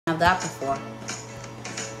that before.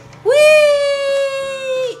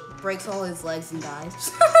 Whee! Breaks all his legs and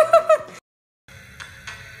dies.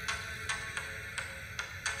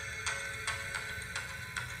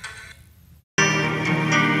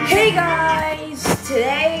 Hey guys!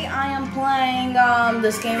 Today I am playing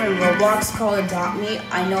this game in Roblox called Adopt Me.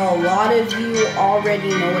 I know a lot of you already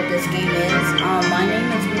know what this game is. My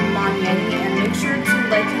name is Yeti, and make sure to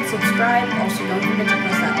like and subscribe. Also, don't forget to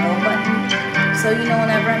press that bell button so you know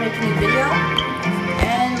whenever I make a new video.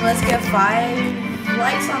 And let's get 5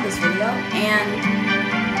 likes on this video and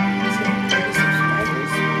let's get 30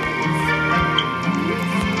 subscribers.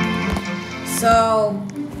 So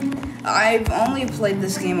I've only played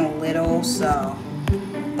this game a little, so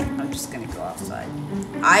I'm just gonna go outside.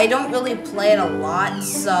 I don't really play it a lot,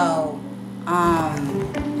 so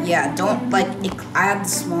yeah, don't I have the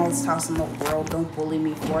smallest house in the world. Don't bully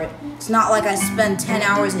me for it. It's not like I spend 10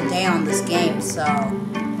 hours a day on this game, so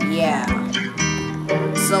yeah.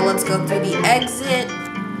 So let's go through the exit.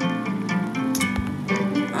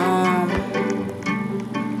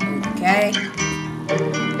 Okay.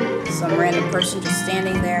 Some random person just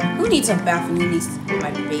standing there. Who needs a bath and who needs my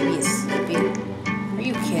baby is sleeping? Are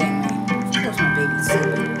you kidding me? Of course my baby's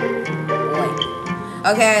sleeping. Wait.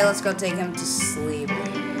 Okay, let's go take him to sleep.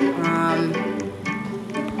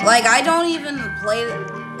 I don't even play,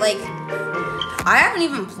 I haven't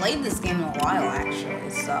even played this game in a while, actually,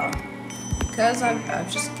 so. Because I've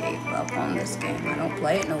just gave up on this game. I don't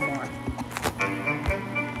play it no more.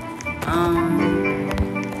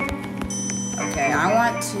 Okay, I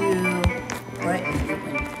want to get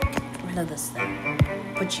rid of this thing.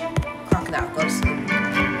 Put your crocodile, go to sleep.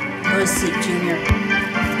 Go to sleep, Junior.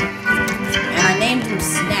 And I named him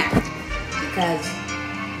Snap because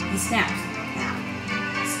he snaps.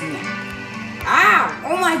 Ow. Snap. Ow!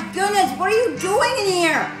 Oh my goodness, what are you doing in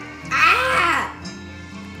here? Ah!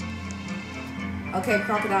 Okay,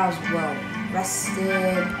 crocodile's well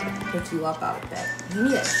rested. Pick you up out of bed. You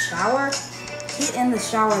need a shower? Get in the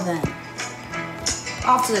shower then.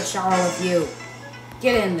 Off to the shower with you.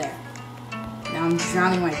 Get in there. Now I'm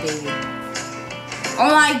drowning my baby.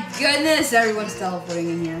 Oh my goodness, everyone's teleporting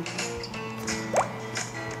in here.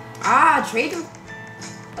 Ah, trade.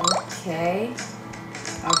 Okay.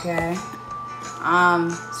 Okay.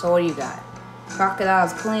 So what do you got?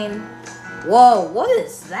 Crocodile's clean. Whoa, what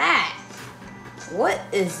is that? What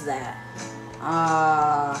is that?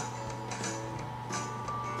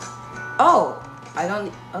 Oh, I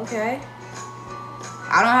don't, okay.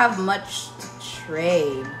 I don't have much to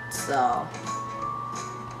trade, so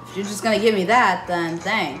if you're just gonna give me that, then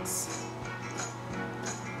thanks.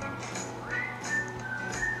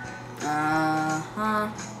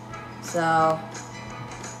 So,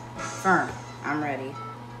 firm, I'm ready.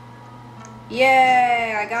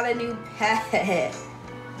 Yay, I got a new pet.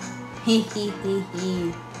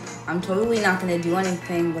 I'm totally not gonna do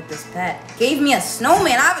anything with this pet. Gave me a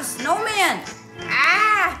snowman, I have a snowman!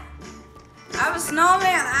 Ah! I have a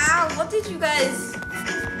snowman! Ow! What did you guys...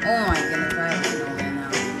 Oh my goodness, I have a snowman now.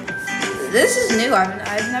 This is new.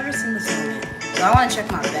 I've never seen the snowman. So I want to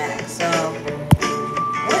check my bag. So...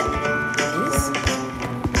 What is...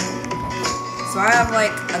 So I have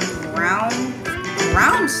like a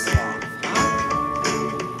ground sloth.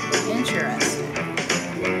 Huh? Interesting.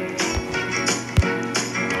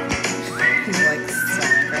 He's like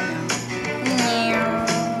silent right now.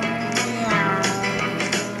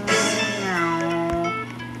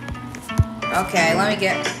 Okay, let me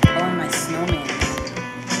get my snowman.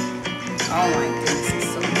 Oh my goodness, it's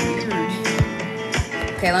so weird.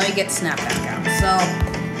 Okay, let me get Snap back out. So,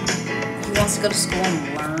 he wants to go to school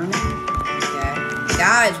and learn. Okay.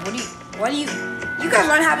 Guys, what do you guys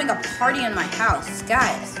aren't having a party in my house.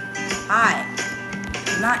 Guys, hi.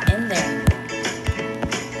 I'm not in there anymore.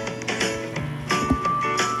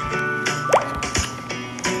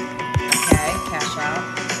 Okay, cash out.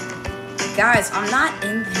 Guys, I'm not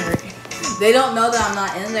in there. They don't know that I'm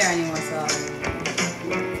not in there anymore, so.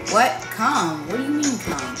 What? Come? What do you mean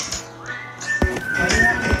come? Why do you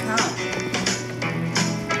want me to come?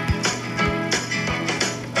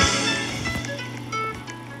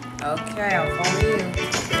 Okay, I'll follow you.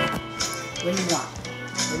 What do you want?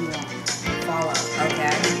 What do you want? Follow.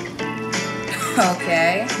 Okay.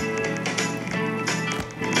 Okay.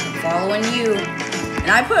 I'm following you.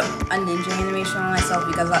 And I put a ninja animation on myself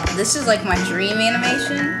because this is like my dream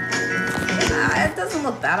animation. It doesn't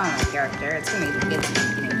look bad on my character. It's gonna get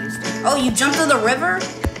getting used to. Oh, you jumped in the river?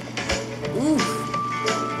 Oof.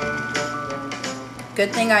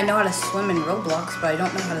 Good thing I know how to swim in Roblox, but I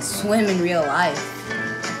don't know how to swim in real life.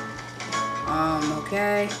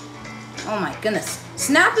 Okay. Oh my goodness.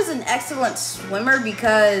 Snap is an excellent swimmer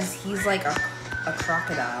because he's like a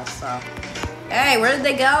crocodile, so. Hey, where did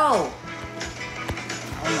they go?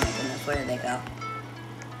 Oh my goodness, where did they go?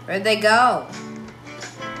 Where did they go?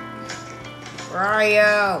 Where are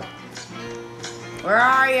you? Where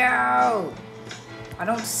are you? I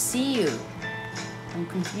don't see you. I'm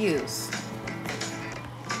confused.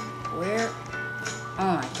 Where?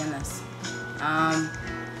 Oh my goodness.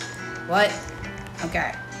 What?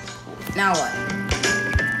 Okay. Now what?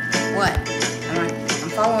 What? I'm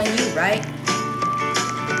following you, right?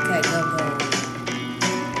 Okay, go.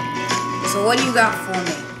 So what do you got for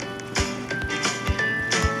me?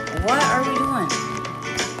 What are we doing?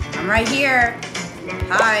 I'm right here.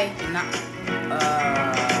 Hi. I'm not.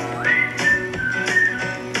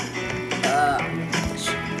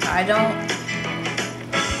 I don't.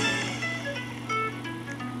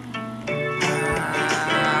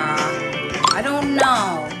 I don't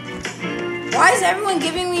know. Why is everyone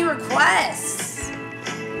giving me requests?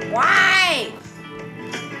 Why?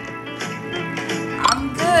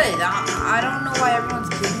 I'm good. I don't know why everyone's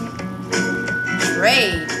giving me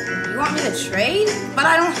trade. You want me to trade? But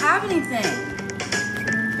I don't have anything.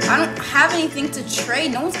 I don't have anything to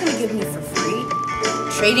trade. No one's gonna give me for free.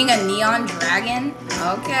 Trading a neon dragon?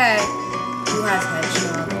 Okay. Who has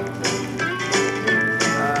headshot?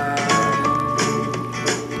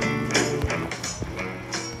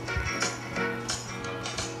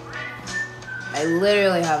 I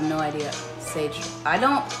literally have no idea. Sage. I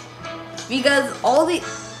don't, because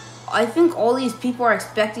I think all these people are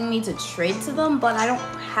expecting me to trade to them, but I don't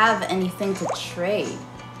have anything to trade.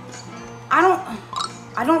 I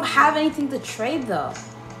don't have anything to trade though.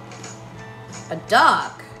 A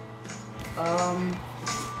duck.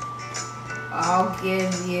 I'll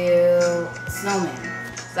give you snowman.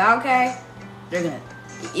 Is that okay? They're gonna,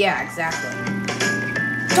 yeah, exactly.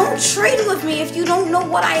 Don't trade with me if you don't know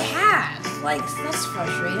what I have. Like, that's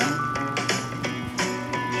frustrating.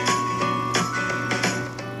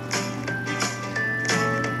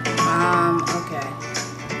 Okay.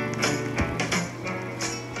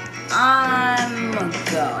 I'm a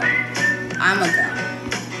go.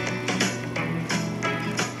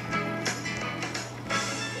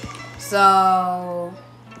 So,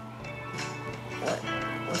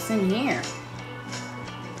 what's in here?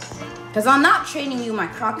 Because I'm not trading you my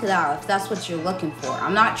crocodile, if that's what you're looking for.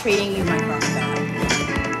 I'm not trading you my crocodile.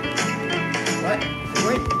 What?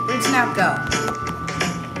 Where'd Snap go?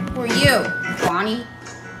 Who are you, Bonnie?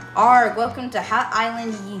 Arg, welcome to Hat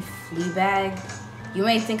Island, ye fleabag. You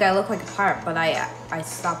may think I look like a pirate, but I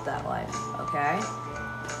stopped that life, okay?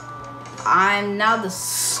 I'm now the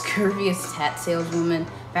scurviest hat saleswoman.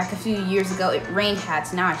 Back a few years ago, it rained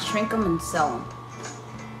hats. Now I shrink them and sell them.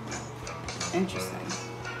 Interesting.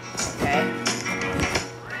 Okay.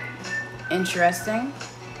 Interesting.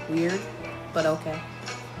 Weird, but okay.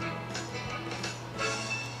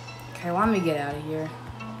 Okay, let me get out of here.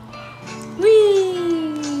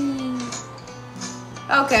 Whee!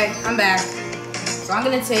 Okay, I'm back. So I'm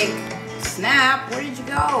gonna take Snap. Where did you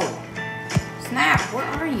go? Snap, where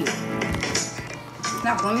are you?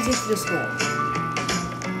 Snap, let me take you to school.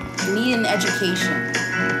 You need an education.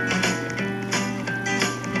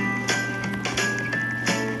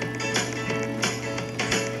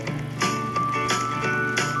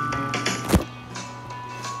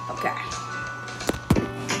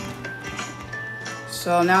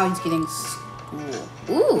 So now he's getting school.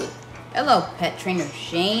 Ooh, hello, pet trainer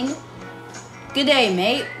Shane. Good day,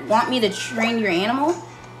 mate. Want me to train your animal?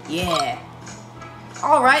 Yeah.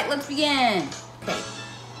 All right, let's begin. Okay.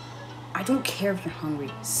 I don't care if you're hungry.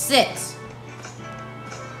 Sit.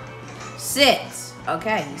 Sit.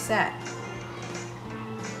 Okay, he sat.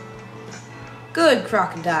 Good,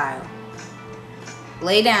 crocodile.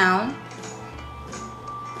 Lay down.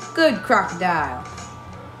 Good, crocodile.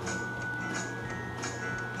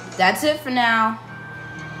 That's it for now.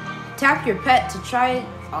 Tap your pet to try.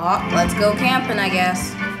 Oh, let's go camping, I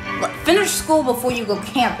guess. Finish school before you go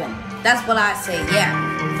camping. That's what I say,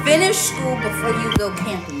 yeah. Finish school before you go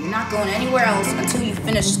camping. You're not going anywhere else until you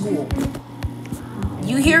finish school.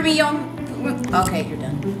 You hear me, young? Okay, you're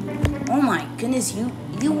done. Oh my goodness,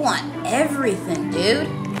 you want everything, dude.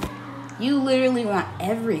 You literally want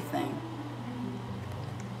everything.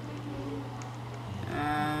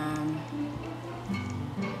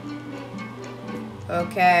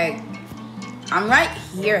 Okay. I'm right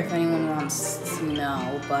here if anyone wants to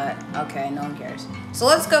know, but okay, no one cares. So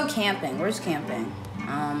let's go camping. Where's camping?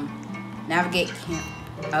 Navigate camp.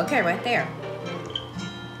 Okay, right there.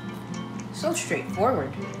 So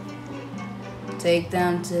straightforward. Take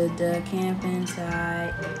them to the camping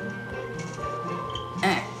site.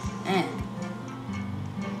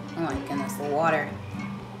 water.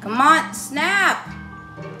 Come on, Snap!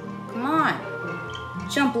 Come on.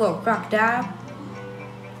 Jump, little crocodile.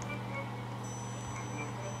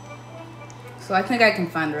 So I think I can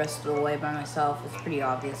find the rest of the way by myself. It's pretty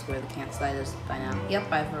obvious where the campsite is by now.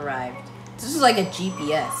 Yep, I've arrived. This is like a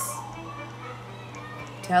GPS.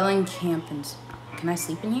 Telling campins. Can I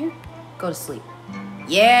sleep in here? Go to sleep.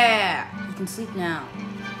 Yeah! You can sleep now.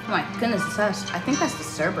 Oh my goodness, I think that's the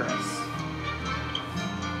Cerberus.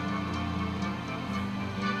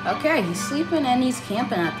 Okay, he's sleeping and he's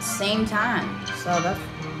camping at the same time. So that's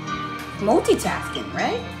multitasking,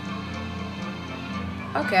 right?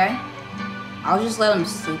 Okay. I'll just let him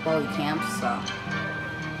sleep while he camps, so.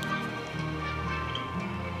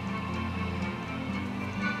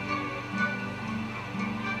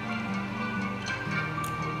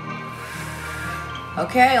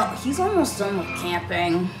 Okay, he's almost done with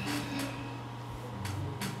camping.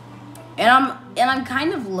 And I'm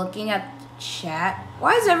kind of looking at the chat.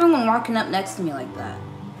 Why is everyone walking up next to me like that?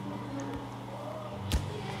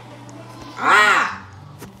 Ah!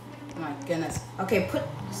 Oh my goodness. Okay,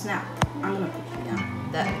 Snap. I'm gonna put you down.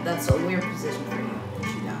 That's a weird position for you. Put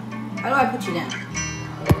you down. How do I put you down?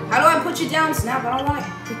 How do I put you down, Snap? I don't want to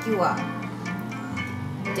pick you up.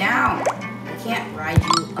 Down. I can't ride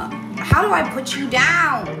you up. How do I put you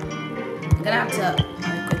down? I'm gonna have to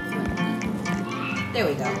equip you. There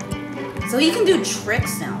we go. So you can do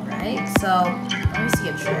tricks now, right? So let me see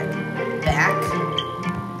a trick. Back.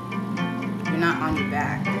 You're not on your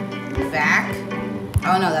back. Back.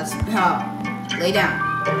 Oh no, that's lay down.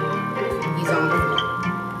 He's on the floor.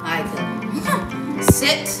 I killed him.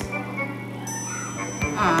 Sit.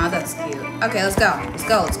 Aw, that's cute. Okay, let's go. Let's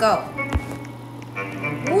go. Let's go.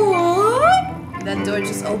 What? That door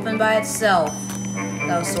just opened by itself.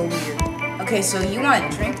 That was so weird. Okay, so you want a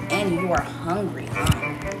drink and you are hungry, huh?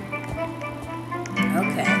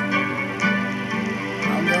 Okay.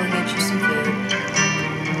 I'll go get you some food.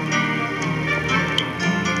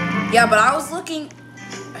 Yeah, but I was looking.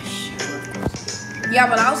 Yeah,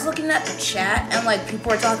 but I was looking at the chat and like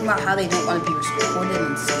people were talking about how they don't want to be recorded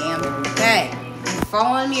and scammed. Hey, you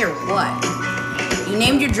following me or what? You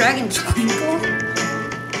named your dragon Twinkle?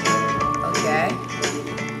 Okay.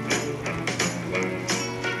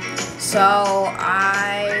 So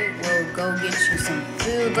I will go get you some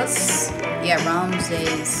food. Ramses.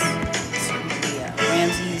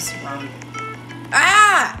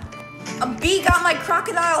 Ah! A bee got my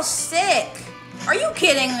crocodile sick. Are you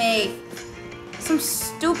kidding me? Some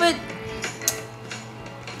stupid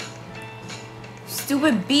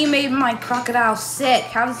bee made my crocodile sick.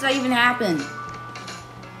 How does that even happen?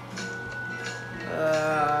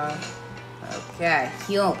 Okay,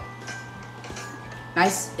 heal.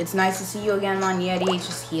 Nice. It's nice to see you again, Mon Yeti.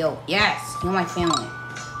 Just heal. Yes, heal my family.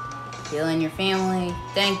 Healing your family.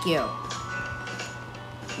 Thank you.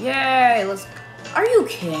 Yay! Are you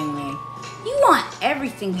kidding me? You want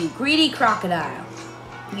everything, you greedy crocodile.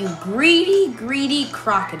 You greedy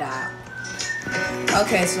crocodile.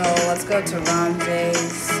 Okay, so let's go to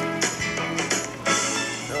Ramses.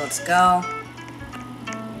 So let's go.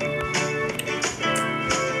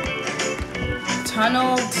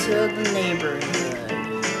 Tunnel to the neighborhood.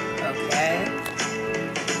 Okay.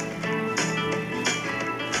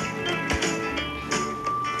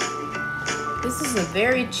 This is a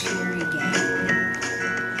very cheery game.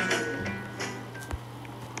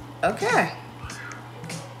 Okay.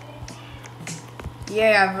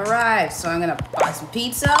 Yay, I've arrived. So I'm gonna buy some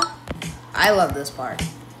pizza. I love this part.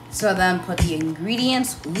 So then put the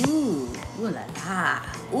ingredients. Ooh la la.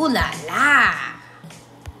 Ooh la la.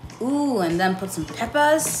 Ooh, and then put some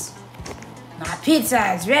peppers. My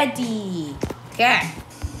pizza is ready. Okay.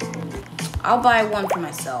 I'll buy one for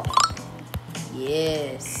myself.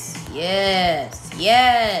 Yes.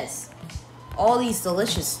 All these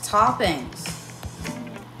delicious toppings.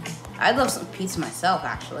 I'd love some pizza myself,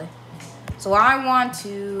 actually. So I want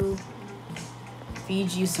to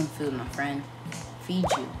feed you some food, my friend. Feed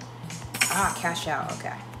you. Ah, cash out.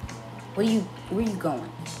 Okay. Where are you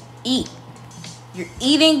going? Eat. You're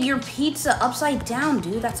eating your pizza upside down,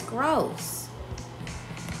 dude. That's gross.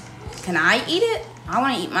 Can I eat it? I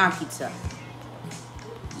want to eat my pizza.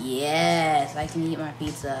 Yes, I can eat my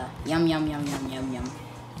pizza. Yum, yum, yum, yum, yum, yum.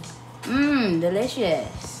 Mmm,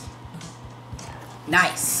 delicious.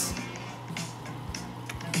 Nice.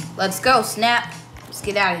 Let's go, Snap. Let's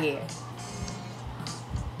get out of here.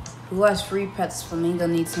 Who has free pets? Flamingo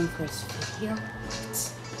needs some for his video.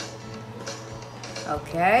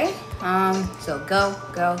 Okay. So go.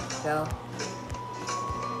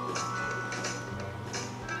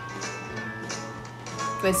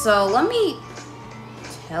 Wait, so let me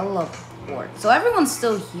teleport. So everyone's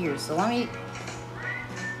still here. So let me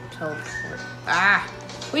teleport. Ah!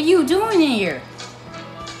 What are you doing in here?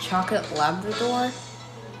 Chocolate Labrador?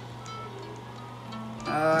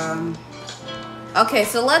 Okay,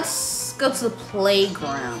 so let's go to the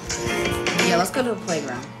playground. Yeah, let's go to the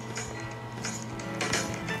playground.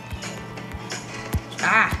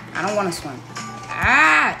 Ah! I don't want to swim.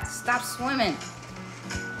 Ah! Stop swimming.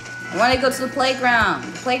 I want to go to the playground.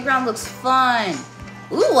 The playground looks fun.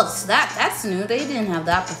 Ooh, what's that? That's new. They didn't have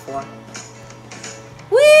that before.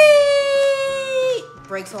 Whee!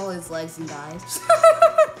 Breaks all his legs and dies.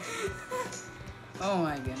 Oh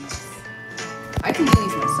my goodness. I can do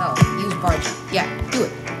these myself. Use bar jump. Yeah, do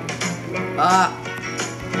it.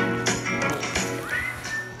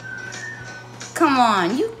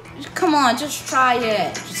 Come on, just try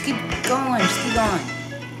it. Just keep going,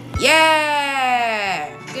 Yeah!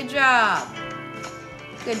 Good job.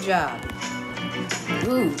 Good job.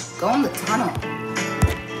 Ooh, go in the tunnel.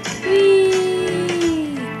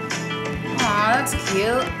 Whee! Aw, that's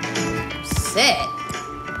cute. Sit.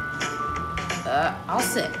 I'll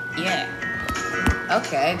sit. Yeah.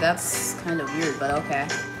 Okay, that's kind of weird, but okay.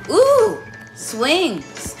 Ooh!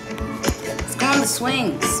 Swings! Let's go on the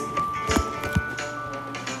swings.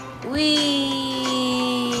 Whee!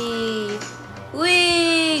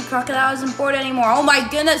 Whee! Crocodile isn't bored anymore. Oh my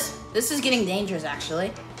goodness! This is getting dangerous,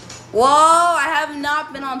 actually. Whoa! I have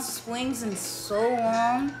not been on swings in so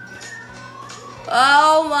long.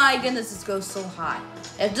 Oh my goodness, this goes so high.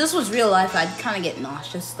 If this was real life, I'd kind of get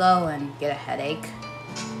nauseous though and get a headache.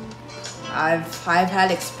 I've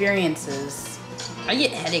had experiences. I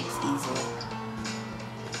get headaches easily,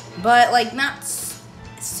 but like not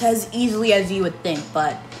as easily as you would think.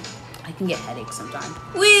 But I can get headaches sometimes.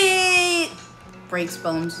 Whee! Breaks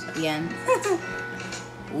bones again.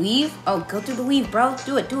 Weave? Oh, go through the weave, bro.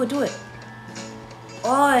 Do it.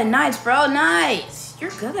 Oh, nice, bro. Nice.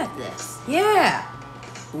 You're good at this. Yeah.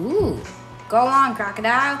 Ooh. Go on,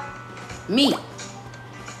 crocodile. Me.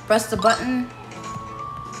 Press the button.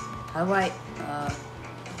 How do I,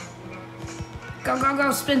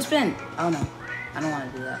 Go. Spin. Oh, no. I don't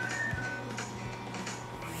want to do that.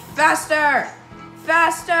 Faster.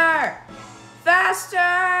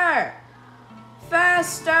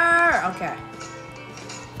 Okay.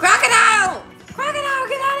 Crocodile,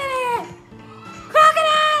 get out of here.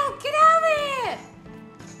 Crocodile, get out of here.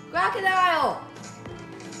 Crocodile.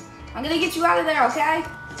 I'm gonna get you out of there, okay?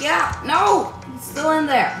 Get out. No, he's still in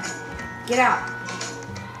there. Get out.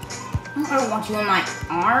 I don't want you in my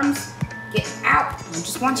arms. Get out. I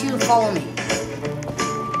just want you to follow me.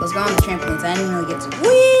 Let's go on the trampolines. I didn't really get to.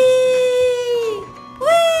 Whee!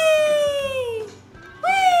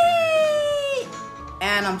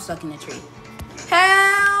 And I'm stuck in a tree.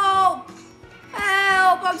 Help!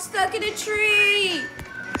 I'm stuck in a tree.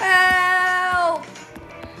 Help!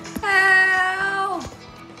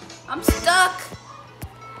 I'm stuck.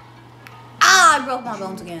 Ah, I broke my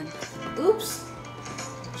bones again. Oops.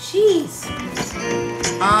 Jeez.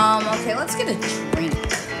 Okay, let's get a drink.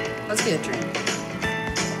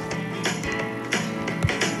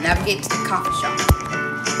 Navigate to the coffee shop.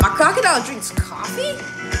 My crocodile drinks coffee?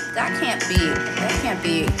 That can't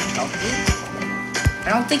be healthy. I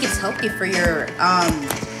don't think it's healthy for your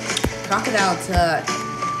crocodile to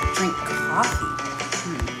drink coffee.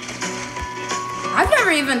 I've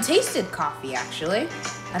never even tasted coffee, actually.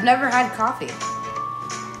 I've never had coffee.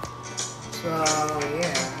 So,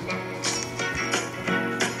 yeah.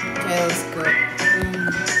 Okay, let's go.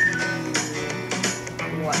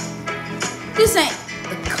 What? This ain't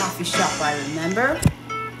the coffee shop I remember.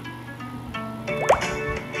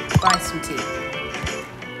 Buy some tea.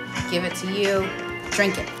 Give it to you.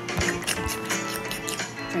 Drink it.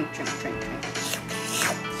 Drink.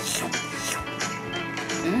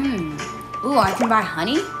 Ooh, I can buy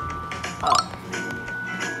honey? Oh.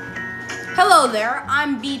 Hello there,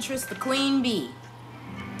 I'm Beatrice the Queen Bee.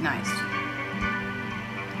 Nice.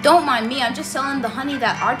 Don't mind me, I'm just selling the honey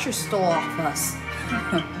that Archer stole off us.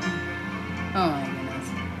 Oh my goodness.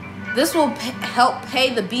 This will help pay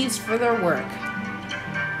the bees for their work.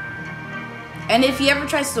 And if he ever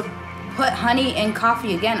tries to put honey in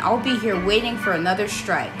coffee again, I'll be here waiting for another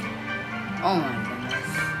strike. Oh my goodness.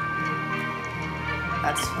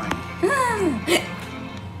 That's funny.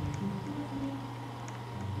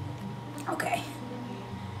 Okay.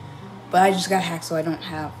 But I just got hacked, so I don't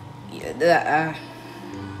have...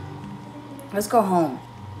 let's go home.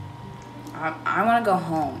 I want to go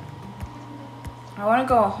home.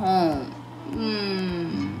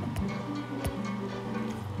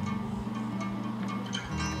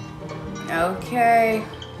 Okay.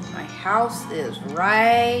 My house is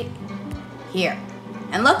right here.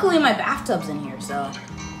 And luckily my bathtub's in here, so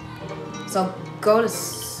go to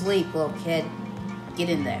sleep, little kid. Get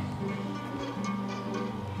in there.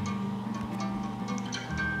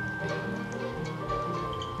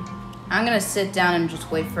 I'm gonna sit down and just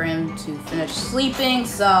wait for him to finish sleeping,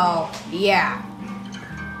 so, yeah.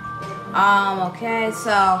 Okay,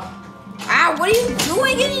 so... Ah, what are you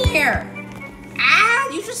doing in here? Ah,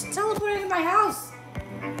 you just teleported into my house.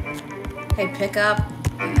 Okay, pick up.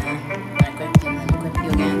 And then equip you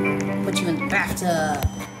again. Put you in the bathtub.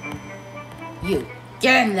 You,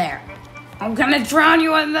 get in there. I'm gonna drown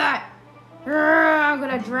you in that. I'm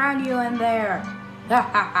gonna drown you in there. Ha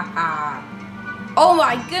ha ha ha. Oh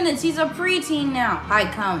my goodness, he's a preteen now. Hi,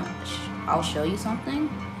 come. I'll show you something.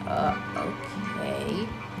 Okay.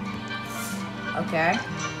 Okay,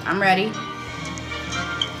 I'm ready.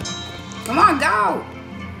 Come on, go.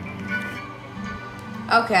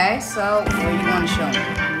 Okay, so what do you want to show me?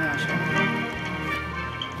 What do you want to show me?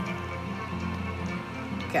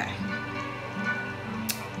 Okay.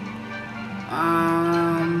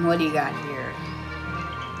 What do you got here?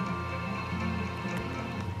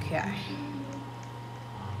 Okay.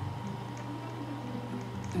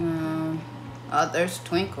 Oh, there's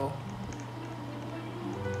Twinkle.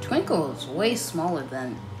 Twinkle is way smaller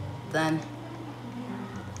than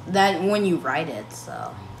when you write it,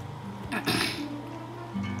 so.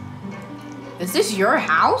 Is this your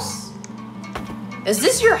house? Is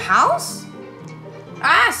this your house?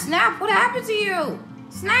 Ah, Snap, what happened to you?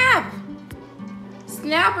 Snap!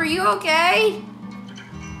 Snap, are you okay?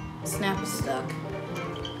 Snap is stuck.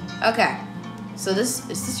 Okay, so is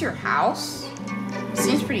this your house? It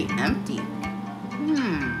seems pretty empty.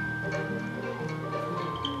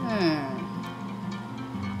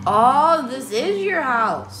 Oh, this is your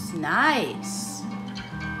house. Nice.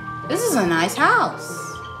 This is a nice house.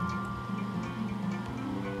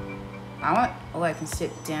 I can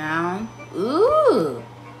sit down. Ooh,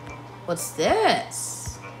 what's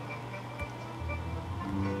this?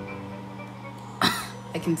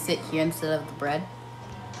 I can sit here instead of the bread.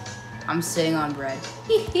 I'm sitting on bread.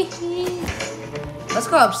 Let's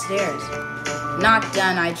go upstairs. Not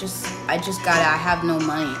done. I just gotta. I have no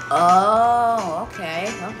money. Oh, okay.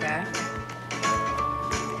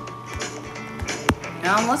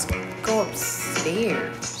 Let's go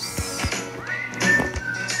upstairs.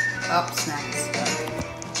 Oh, Snap is stuck.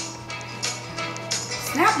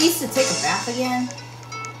 Snap needs to take a bath again.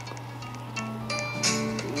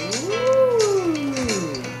 Ooh.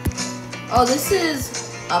 Oh, this is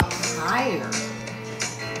up higher.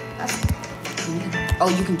 Oh,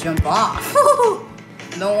 you can jump off.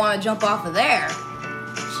 Don't want to jump off of there.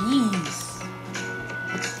 Jeez.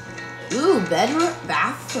 Ooh, bedroom,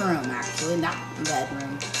 bathroom, actually, not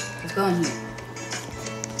bedroom. Let's go in here.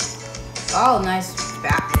 Oh, nice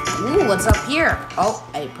bath. Ooh, what's up here? Oh,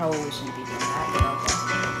 I probably shouldn't be doing that, but okay.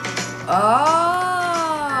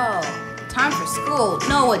 Oh, time for school.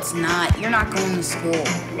 No, it's not. You're not going to school.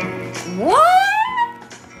 What?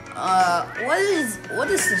 What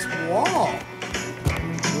is this wall?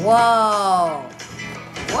 Whoa.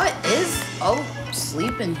 What is... Oh,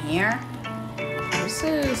 sleep in here? This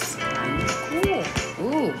is kind of cool.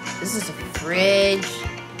 Ooh, this is a fridge.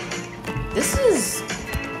 This is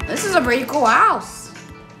a pretty cool house.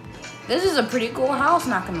 This is a pretty cool house,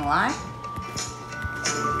 not gonna lie.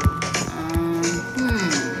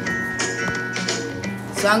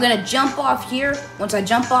 So I'm gonna jump off here. Once I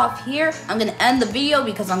jump off here, I'm gonna end the video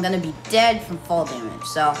because I'm gonna be dead from fall damage.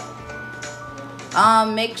 So,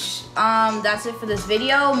 that's it for this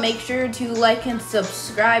video. Make sure to like and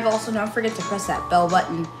subscribe. Also, don't forget to press that bell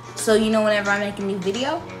button so you know whenever I make a new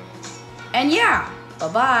video. And yeah,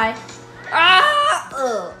 bye-bye.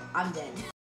 I'm dead.